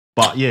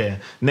But yeah,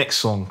 next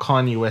song,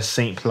 Kanye West,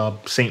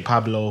 Saint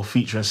Pablo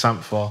featuring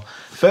Sampha.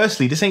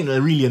 Firstly, this ain't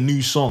really a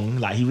new song.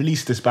 Like, he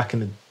released this back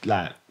in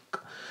the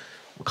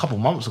a couple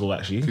months ago,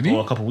 actually, or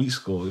a couple weeks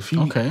ago.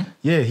 Okay.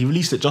 Yeah, he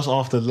released it just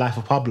after Life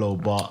of Pablo,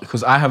 but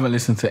because I haven't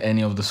listened to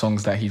any of the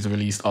songs that he's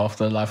released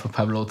after Life of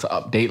Pablo to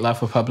update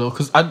Life of Pablo,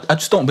 because I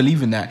just don't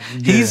believe in that.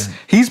 Yeah.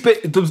 He's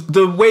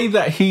the way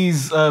that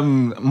he's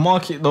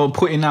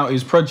putting out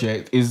his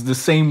project is the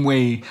same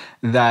way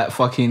that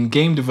fucking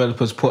game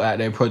developers put out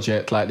their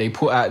project. Like, they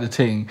put out the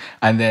thing,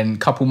 and then a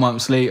couple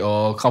months later,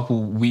 or a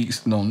couple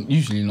weeks,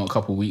 usually not a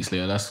couple weeks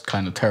later, that's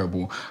kind of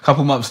terrible. A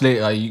couple months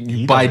later,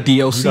 you buy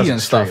DLC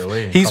and stuff.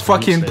 He's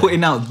fucking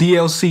putting out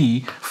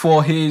DLC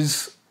for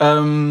his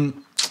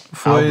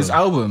his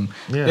album.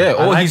 Yeah,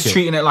 or he's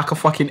treating it like a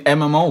fucking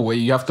MMO where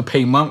you have to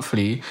pay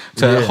monthly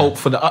to hope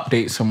for the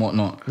updates and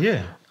whatnot.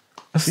 Yeah.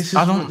 This is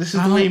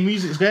the way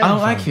music's going. I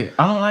don't like it.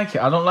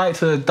 I don't like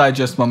to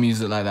digest my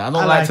music like that. I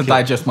don't like to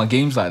digest my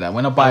games like that.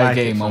 When I buy a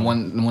game, I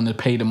want to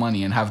pay the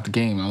money and have the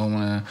game. I don't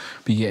want to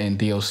be getting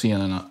DLC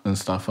and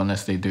stuff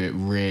unless they do it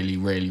really,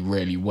 really,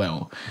 really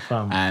well.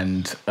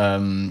 And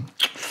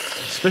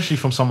especially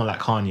from someone like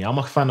Kanye. I'm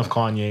a fan of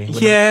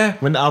Kanye.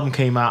 When the album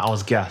came out, I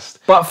was gassed.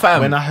 But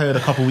fam, when I heard a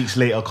couple weeks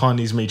later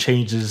Kanye's made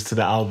changes to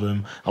the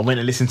album, I went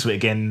and listened to it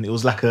again. It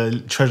was like a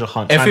treasure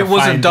hunt. If it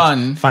wasn't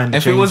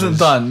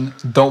done,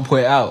 don't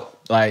put it out.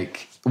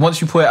 Like,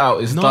 once you put it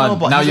out, it's done.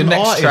 But now your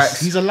next track,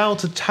 he's allowed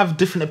to have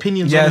different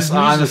opinions. Yes, on his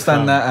music, I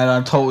understand that, and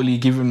I totally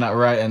give him that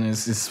right. And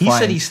it's fine. He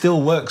said he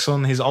still works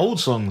on his old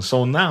songs,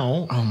 so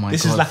now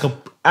this is like a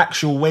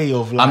actual way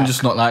of like. I'm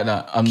just not like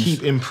that.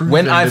 Keep improving.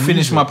 When I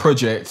finish my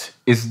project,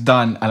 it's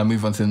done, and I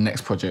move on to the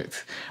next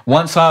project.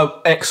 Once I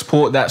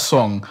export that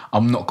song,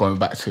 I'm not going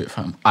back to it,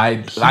 fam. I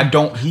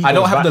don't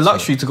have the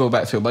luxury to go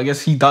back to it, but I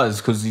guess he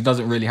does, because he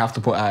doesn't really have to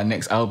put out a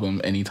next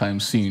album anytime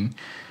soon.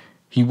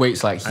 He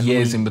waits like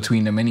years in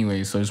between them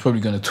anyway, so he's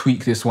probably going to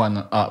tweak this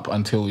one up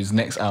until his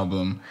next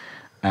album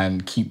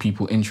and keep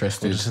people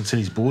interested. Or just until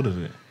he's bored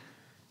of it.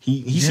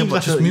 He seems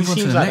like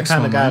the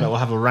kind of guy that will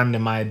have a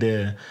random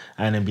idea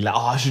and then be like,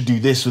 I should do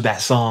this with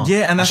that song.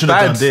 Yeah, and that's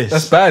bad. Done this.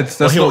 That's bad.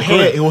 That's he'll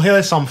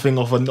hear something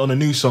on a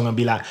new song and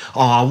be like,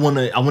 I want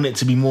it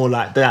to be more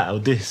like that or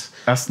this.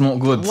 That's not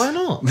good. Why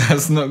not?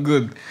 That's not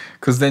good.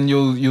 Because then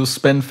you'll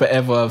spend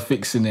forever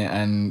fixing it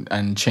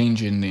and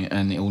changing it,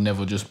 and it will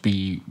never just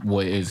be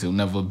what it is. It'll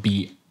never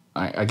be.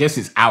 I guess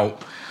it's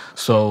out,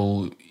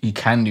 so you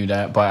can do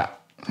that, but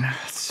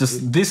it's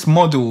just this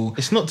model.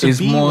 It's not to is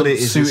be more what it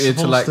is. suited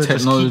to like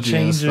technology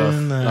and stuff.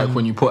 And like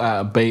when you put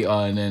out a beta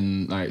and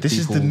then like this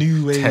people is the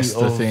new way test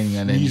the of thing,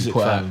 and then you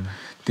put out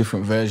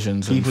different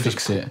versions and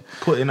fix it.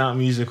 Putting out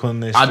music on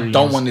this. I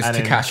don't want this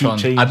to catch on.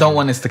 I don't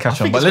want this to catch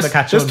on. But let's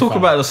talk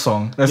about the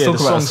song. Let's talk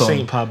about the song.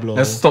 Saint Pablo.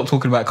 Let's stop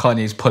talking about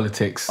Kanye's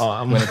politics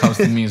when it comes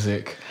to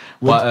music.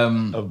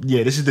 But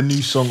this is the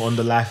new song on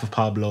the Life of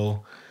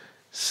Pablo,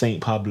 Saint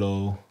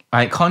Pablo.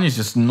 Like, Kanye's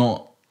just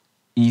not.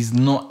 He's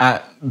not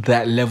at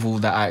that level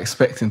that I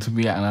expect him to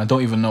be at, and I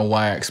don't even know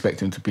why I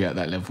expect him to be at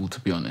that level, to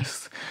be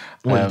honest.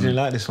 You didn't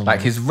like this song?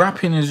 Like, his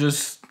rapping is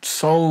just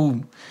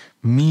so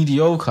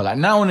mediocre. Like,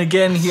 now and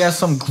again he has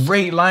some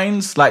great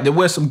lines. Like, there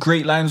were some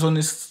great lines on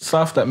this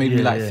stuff that made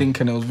me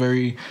think, and it was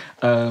very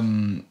I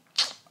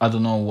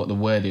don't know what the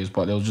word is,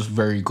 but they were just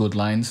very good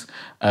lines.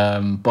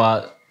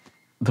 But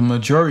the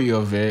majority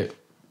of it,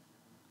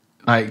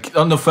 like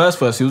on the first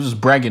verse, he was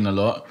just bragging a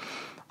lot,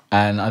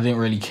 and I didn't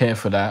really care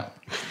for that.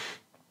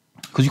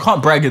 Because you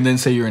can't brag and then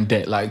say you're in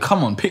debt. Like,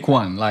 come on, pick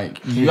one. Like,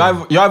 you're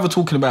either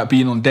talking about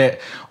being on debt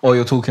or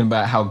you're talking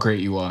about how great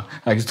you are.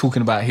 Like, he's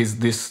talking about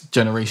this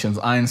generation's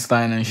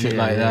Einstein and shit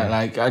that.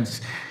 Like,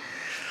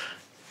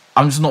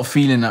 I'm just not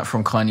feeling that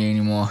from Kanye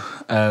anymore.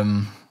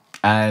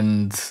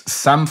 And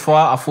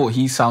Sampha, I thought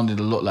he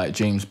sounded a lot like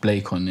James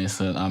Blake on this.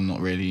 I'm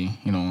not really,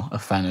 a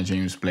fan of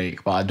James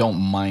Blake, but I don't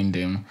mind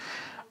him.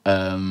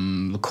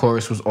 The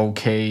chorus was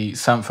okay.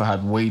 Sampha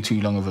had way too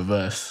long of a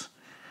verse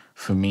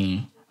for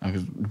me. Like,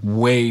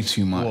 way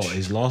too much. What,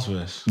 his last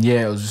verse?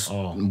 Yeah, it was just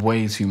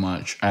way too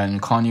much.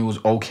 And Kanye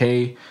was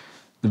okay.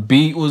 The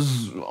beat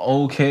was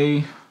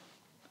okay.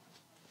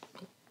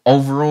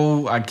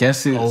 Overall, I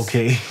guess it's...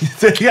 okay.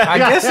 I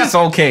guess it's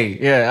okay.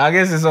 Yeah, I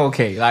guess it's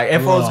okay. Like,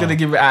 if I was going to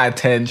give it out of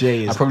 10,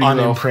 I'd probably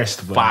unimpressed,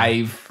 give it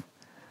 5.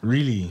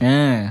 Really?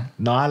 Yeah.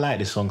 No, I like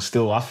this song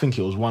still. I think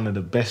it was one of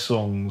the best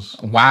songs.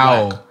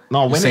 Wow.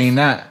 When saying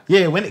that?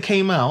 Yeah, when it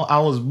came out,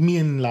 me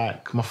and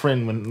like my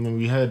friend, when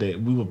we heard it,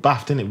 we were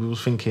baffed, innit? We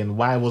was thinking,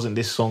 why wasn't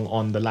this song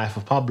on The Life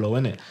of Pablo,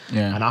 innit?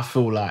 Yeah. And I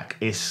feel like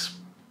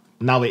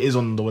now it is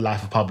on The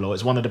Life of Pablo.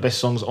 It's one of the best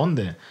songs on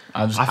there.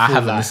 I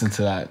haven't listened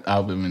to that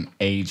album in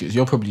ages.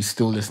 You're probably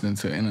still listening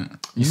to it,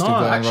 innit? You still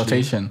got it in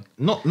rotation?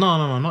 No,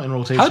 not in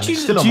rotation. How do you,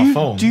 it's still on my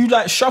phone. Do you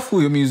like shuffle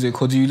your music,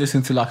 or do you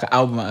listen to like an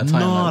album at a time?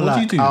 No, what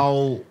do you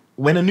do?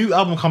 When a new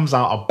album comes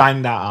out, I'll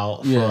bang that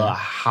out for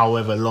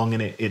however long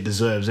it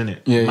deserves, innit?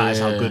 Yeah, matters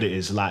how good it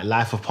is. Like,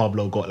 Life of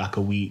Pablo got like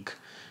a week.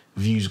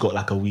 Views got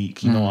like a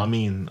week. You know what I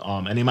mean?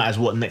 And it matters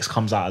what next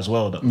comes out as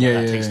well. That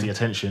takes the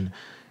attention.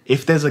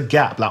 If there's a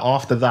gap, like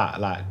after that,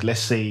 like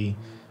let's say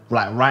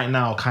like right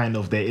now, kind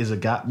of there is a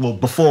gap. Well,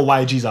 before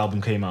YG's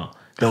album came out,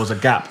 there was a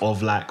gap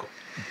of like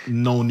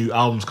no new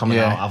albums coming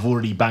out. I've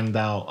already banged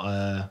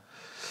out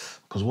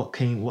because what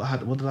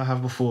did I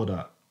have before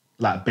that?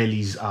 Like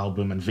Belly's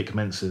album and Vic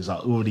Mensa's. I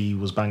already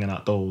was banging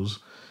out those,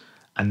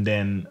 and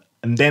then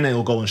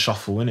it'll go and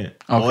shuffle, innit?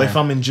 Okay. Or if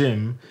I'm in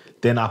gym,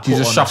 then I put you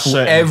just on shuffle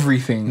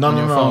everything. No, on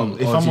your phone,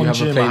 if I'm on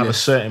gym, I have a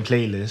certain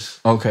playlist.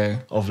 Okay.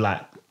 Of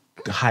like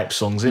hype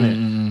songs,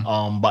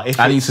 innit? But if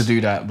I need to do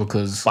that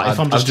because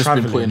I've just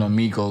been putting on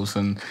Migos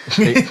and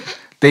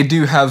they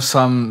do have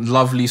some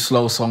lovely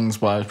slow songs,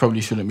 but I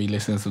probably shouldn't be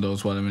listening to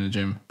those while I'm in the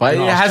gym. But it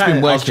has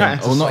been working.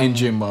 Or not in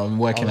gym, but I'm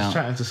working out. I was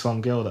chatting to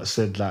some girl that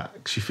said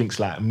like she thinks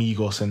like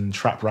Migos and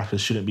trap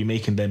rappers shouldn't be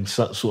making them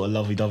sort of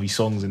lovey-dovey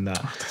songs and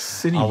that. That's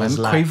silly, man.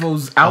 Like,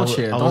 Quavo's out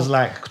here. I was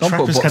like,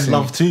 trappers can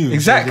love too.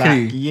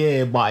 Exactly. Like,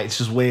 yeah, but it's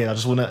just weird. I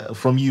just want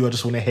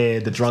to hear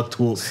the drug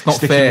talk. It's not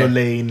stick fair. in your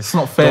lane. It's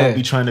not fair. Don't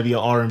be trying to be an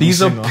R&B These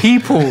singer. are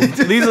people.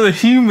 These are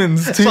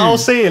humans too. That's what I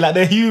was saying. Like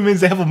they're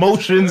humans. They have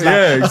emotions. Like,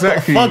 yeah,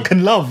 exactly. Fun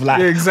can love.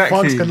 Like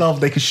exactly. Fun can love.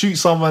 They can shoot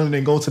someone and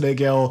then go to their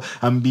girl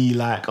and be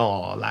like,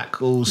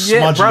 smudgy.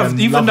 Yeah, bruv.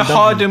 Even the lovey-dovey.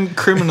 hardened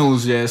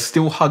criminals,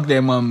 still hug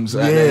their mums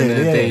at the end of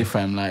the day,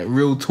 fam. Like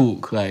real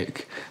talk.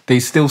 Like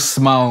they still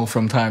smile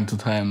from time to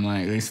time.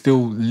 Like they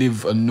still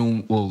live a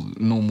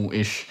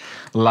normal-ish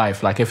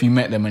life. Like if you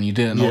met them and you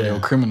didn't know they were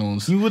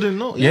criminals, you wouldn't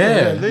know.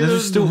 Yeah, they're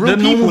just still real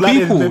normal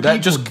people they're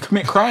that just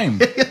commit crime.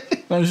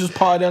 That was just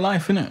part of their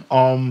life, innit?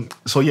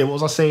 So yeah, what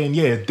was I saying?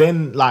 Yeah,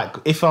 then like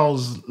if I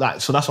was like,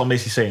 so that's what I'm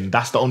basically saying.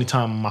 That's the only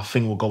time my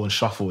thing will go and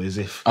shuffle is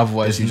if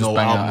otherwise you just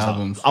bang out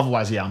albums.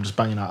 Otherwise, I'm just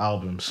banging out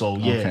albums. So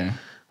yeah. Okay.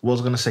 What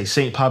was I gonna say?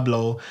 Saint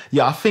Pablo.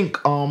 Yeah, I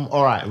think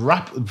all right,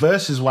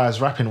 verses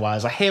wise, rapping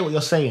wise, I hear what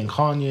you're saying,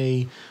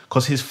 Kanye,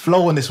 because his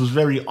flow on this was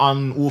very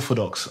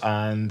unorthodox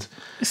and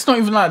it's not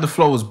even like the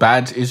flow was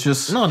bad. It's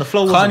just the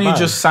flow wasn't bad. Kanye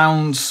just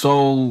sounds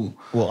so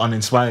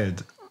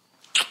uninspired.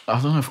 I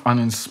don't know if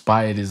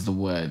uninspired is the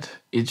word.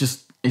 It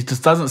just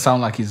doesn't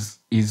sound like he's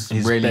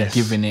really best.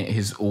 Giving it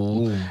his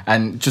all. Ooh.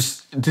 And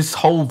just this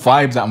whole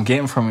vibe that I'm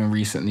getting from him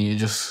recently, it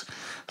just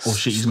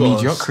he's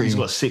mediocrity. He's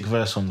got a sick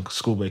verse on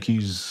Schoolboy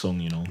Q's song,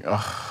 you know.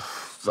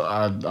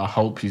 I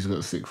hope he's got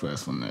a sick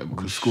verse on there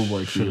because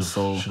Schoolboy Q is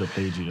so should have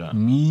played you that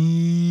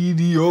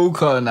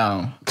mediocre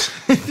now.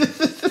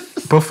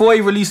 Before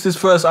he released his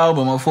first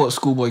album, I thought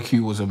Schoolboy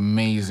Q was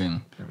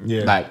amazing.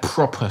 Yeah, like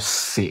proper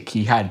sick.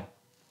 He had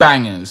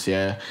bangers,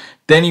 yeah.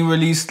 Then he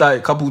released like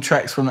a couple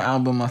tracks from the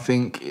album, I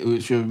think,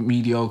 which were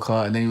mediocre,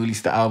 and then he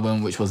released the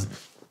album, which was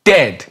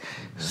dead.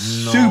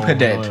 Super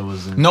dead. No, it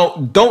wasn't.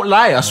 No, don't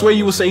lie. I swear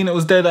you were saying it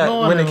was dead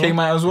when it came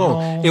out as well.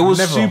 No, it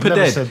was super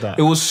dead. Said that.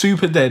 It was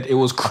super dead. It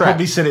was crap. I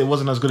probably said it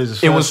wasn't as good as his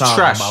first album,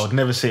 trash. But I would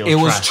never say it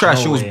was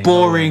trash. No it was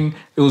boring. No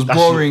it was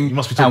boring. You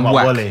must be talking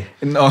about Wale.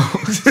 No,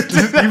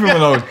 leave him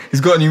alone.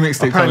 He's got a new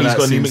mixtape coming out. He's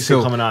got a new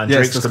mixtape coming out.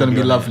 Yes, that's going to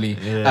be lovely.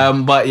 Yeah.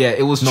 But yeah,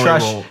 it was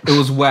trash. It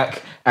was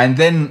whack. And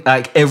then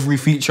like every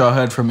feature I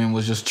heard from him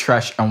was just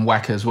trash and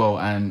whack as well.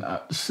 And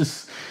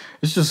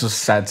it's just a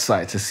sad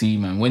sight to see,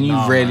 man. When you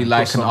really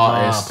like an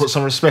artist, put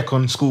some respect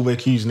on Schoolboy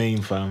Q's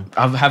name, fam.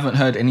 I haven't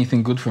heard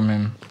anything good from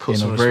him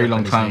in a very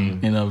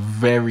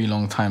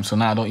long time. So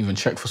now I don't even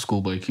check for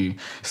Schoolboy Q.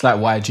 It's like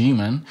YG,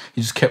 man.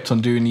 He just kept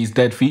on doing these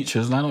dead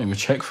features, and I don't even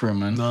check for him,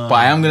 man. No, but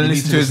I am gonna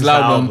listen to his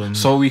album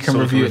so we can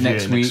review it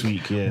next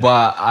week. Yeah.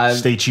 But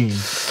stay tuned.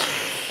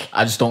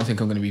 I just don't think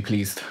I'm going to be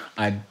pleased.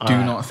 I do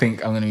not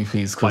think I'm going to be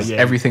pleased because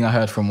everything I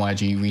heard from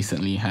YG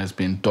recently has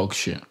been dog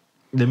shit.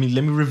 Let me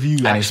review.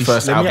 And his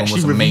first album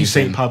was amazing.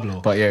 Saint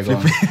Pablo. But yeah, go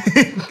on.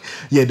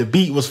 Yeah, the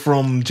beat was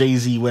from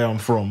Jay-Z, Where I'm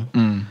From.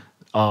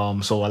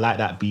 So I like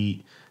that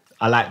beat.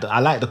 I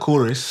like the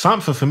chorus.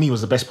 Something for me was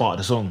the best part of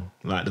the song,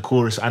 like the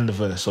chorus and the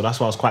verse. So that's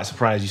why I was quite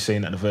surprised you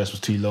saying that the verse was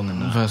too long. And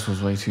the verse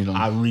was way too long.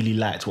 I really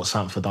liked what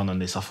Sampha done on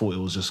this. I thought it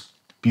was just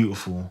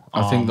beautiful.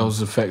 I think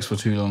those effects were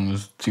too long. It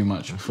was too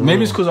much.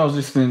 Maybe it's because I was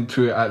listening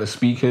to it at the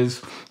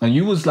speakers and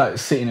you was like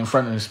sitting in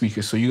front of the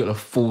speakers, so you got the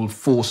full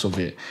force of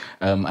it.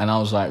 And I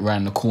was like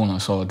round the corner,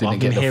 so I didn't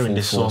get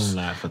the full force.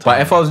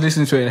 But if I was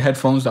listening to it in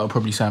headphones, that would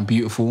probably sound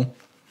beautiful.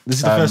 This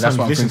is the first time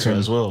I've listened to it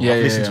as well.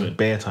 I've listened to it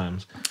bare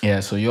times. Yeah,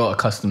 so you're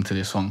accustomed to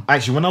this song.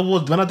 Actually,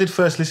 when I did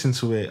first listen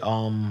to it,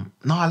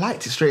 I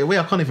liked it straight away.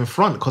 I can't even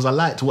front because I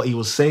liked what he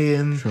was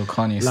saying. Sure,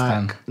 Kanye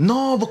stan.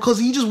 No, because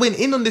he just went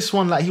in on this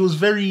one. Like he was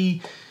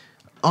very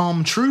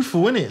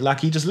truthful, innit?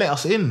 Like he just let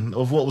us in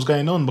of what was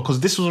going on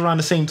because this was around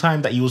the same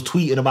time that he was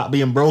tweeting about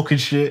being broke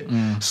and shit.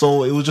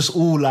 So it was just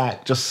all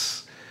like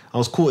I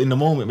was caught in the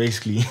moment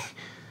basically.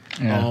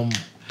 Yeah.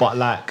 But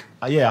like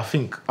I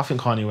think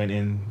Kanye went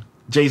in.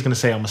 Jay's gonna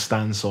say I'm a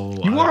stan, so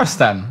you are a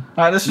stan.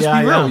 Right, let's just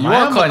be real. You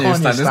are a Kanye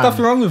stan. There's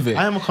nothing wrong with it.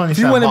 I am a Kanye stan. If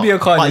you want to be a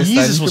Kanye stan,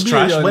 Yeezus was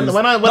trash. When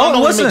I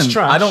know he makes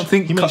trash, I don't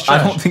think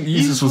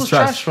Yeezus was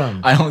trash.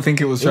 I don't think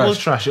it was trash. It was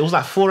trash. It was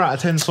like 4 out of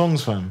 10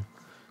 songs, fam.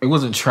 It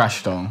wasn't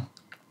trash though.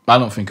 I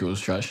don't think it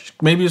was trash.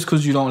 Maybe it's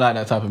because you don't like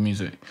that type of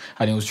music.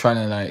 And he was trying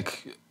to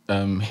like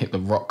hit the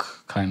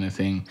rock kind of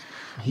thing,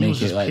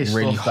 make it like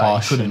really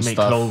harsh and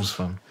stuff. Clothes,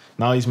 fam.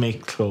 Now he's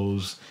making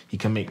clothes. He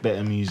can make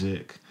better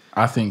music.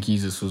 I think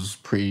Jesus was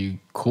pretty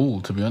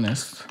cool, to be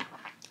honest.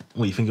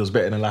 What, you think it was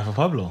better than Life of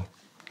Pablo?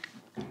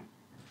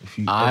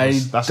 I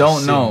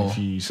don't know. If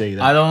you say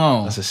that, I don't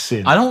know. That's a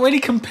sin. I don't really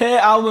compare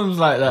albums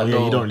like that. Yeah,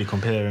 though. you don't really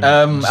compare.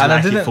 And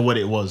I didn't it for what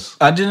it was.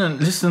 I haven't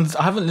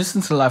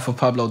listened to Life of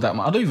Pablo that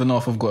much. I don't even know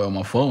if I've got it on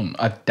my phone.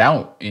 I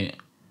doubt it.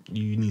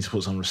 You need to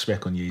put some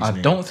respect on Yeezy's I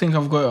name. don't think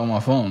I've got it on my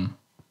phone.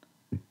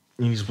 You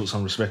need to put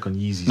some respect on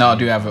Yeezy's No, name. I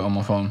do have it on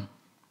my phone.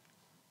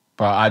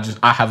 But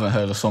I haven't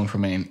heard a song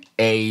from it in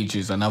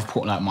ages, and I've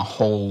put like my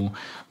whole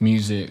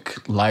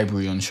music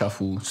library on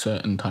shuffle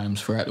certain times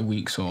throughout the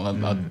week, so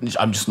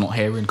I'm just not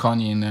hearing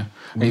Kanye in there.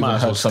 We might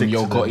as well stick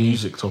to the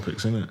music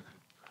topics, innit?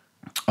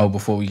 Oh,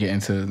 before we get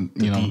into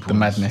the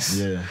madness.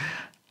 Yeah.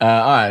 All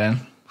right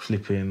then.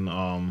 Flipping.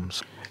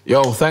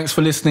 Yo, thanks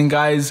for listening,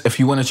 guys. If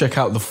you want to check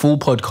out the full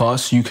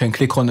podcast, you can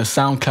click on the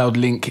SoundCloud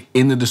link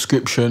in the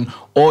description,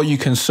 or you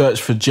can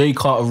search for Jay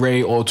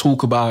Cartere or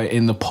talk about it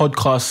in the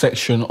podcast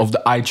section of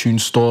the iTunes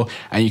store,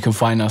 and you can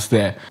find us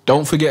there.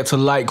 Don't forget to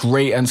like,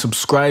 rate, and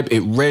subscribe. It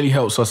really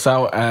helps us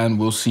out, and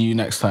we'll see you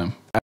next time.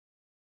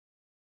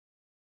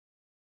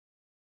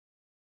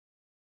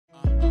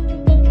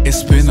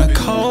 It's been a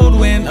cold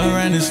winter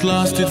and it's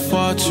lasted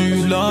far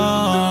too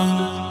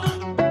long.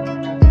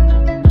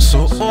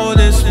 So all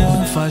this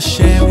warmth I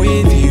share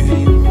with you